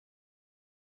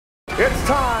It's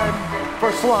time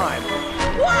for slime.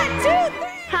 1, 2, 3.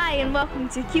 Hi, and welcome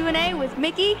to Q&A with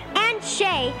Mikki and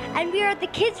Shay, and we are at the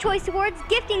Kids' Choice Awards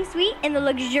gifting suite in the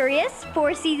luxurious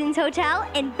Four Seasons Hotel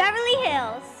in Beverly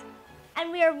Hills.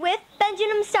 And we are with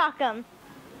Benjamin Stockham.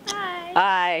 Hi.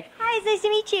 Hi. Hi, it's nice to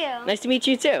meet you. Nice to meet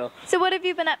you too. So what have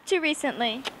you been up to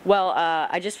recently? Well,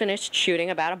 I just finished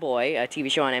shooting About a Boy, a TV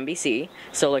show on NBC,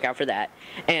 so look out for that.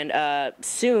 And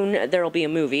soon there will be a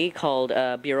movie called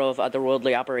Bureau of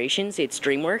Otherworldly Operations. It's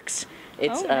DreamWorks.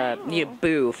 It's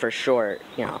B.O.O for short,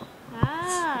 you know.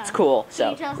 It's cool. So.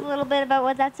 Can you tell us a little bit about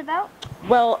what that's about?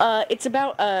 Well, it's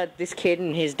about this kid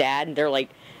and his dad, and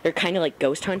they're kind of like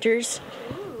ghost hunters.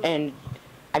 Ooh. And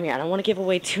I mean, I don't want to give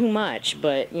away too much,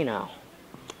 but you know,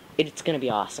 it's gonna be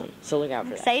awesome. So look out for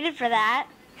that. Excited for that.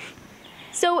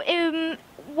 So,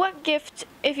 what gift,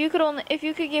 if you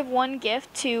could give one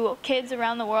gift to kids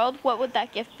around the world, what would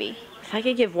that gift be? If I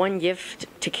could give one gift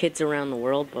to kids around the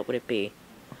world, what would it be?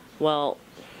 Well,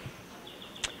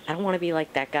 I don't want to be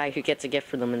like that guy who gets a gift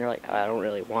for them and they're like, oh, I don't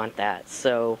really want that.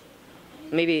 So,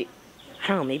 maybe, I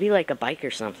don't know, maybe like a bike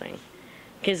or something.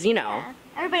 Because, you know. Yeah.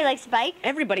 Everybody likes bikes.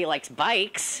 Everybody likes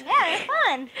bikes. Yeah, they're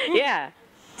fun. Yeah.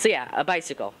 So yeah, a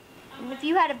bicycle. And if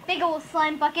you had a big old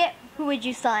slime bucket, who would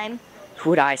you slime?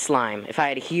 Who would I slime if I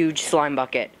had a huge slime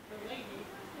bucket?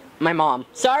 My mom.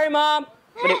 Sorry, Mom!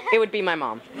 But it would be my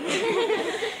mom.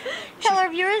 Tell our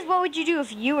viewers, what would you do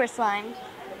if you were slimed?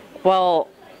 Well,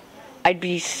 I'd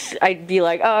be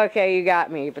like, oh, okay, you got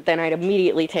me. But then I'd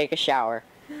immediately take a shower.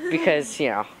 Because, you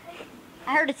know.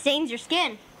 I heard it stains your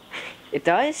skin. It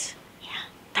does?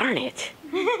 Darn it.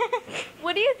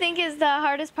 What do you think is the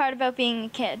hardest part about being a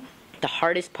kid? The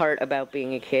hardest part about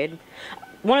being a kid?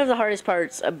 One of the hardest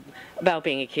parts about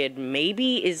being a kid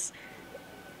is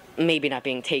maybe not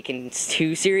being taken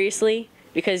too seriously.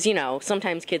 Because, you know,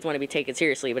 sometimes kids want to be taken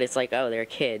seriously, but it's like, oh, they're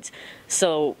kids.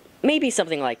 So maybe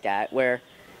something like that where,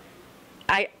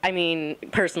 I mean,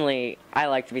 personally, I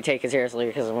like to be taken seriously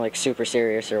because I'm like super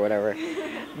serious or whatever.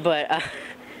 But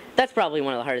that's probably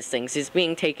one of the hardest things, is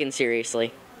being taken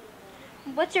seriously.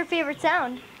 What's your favorite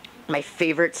sound? My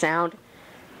favorite sound?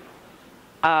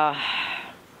 I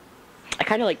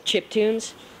kind of like chip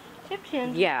tunes. Chip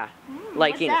tunes? Yeah.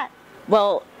 Like, what's you know, that?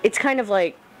 well, it's kind of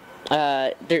like,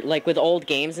 they're like with old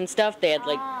games and stuff, they had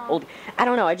like old, I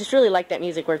don't know, I just really like that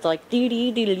music where it's like doo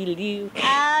doo doo doo doo doo. Oh,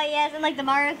 yes, and like the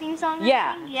Mario theme song?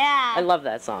 Yeah. Yeah. I love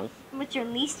that song. What's your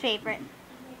least favorite?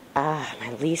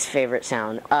 My least favorite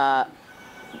sound?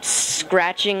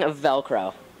 Scratching of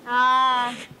Velcro.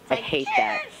 I hate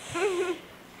that.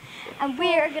 And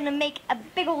we are going to make a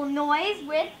big old noise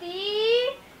with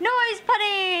the noise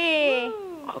putty.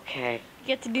 Woo. Okay. You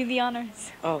get to do the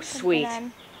honors. Oh, sweet.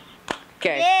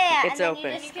 Okay, yeah, it's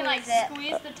open. You can like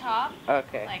squeeze the top.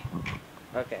 Okay. Like.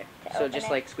 Okay. So just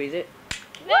like squeeze it?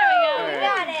 There we go. Alright. We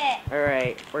got it.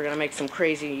 Alright, we're gonna make some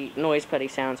crazy noise putty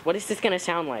sounds. What is this gonna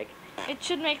sound like? It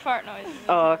should make fart noises.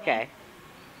 Oh, okay.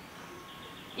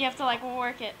 You have to like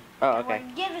work it. Oh, okay.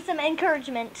 Give it some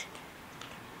encouragement.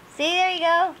 See, there you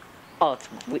go. Oh, it's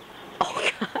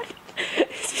oh god.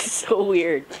 This is so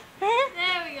weird. There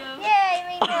we go.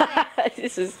 Yeah, you made noise.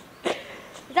 This is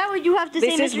that what you have to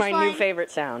say, Mr. This is my Slime? new favorite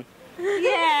sound.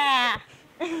 Yeah.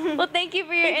 Well, thank you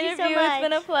for your Thank you so interview. It's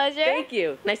been a much. pleasure. Thank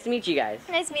you. Nice to meet you guys.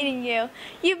 Nice meeting you.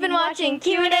 You've been watching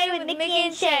Q&A with Mikki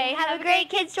and Shay. Have a great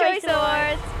Kids' Choice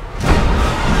Awards.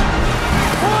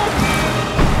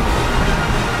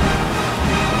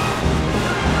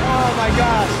 Oh my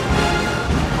gosh.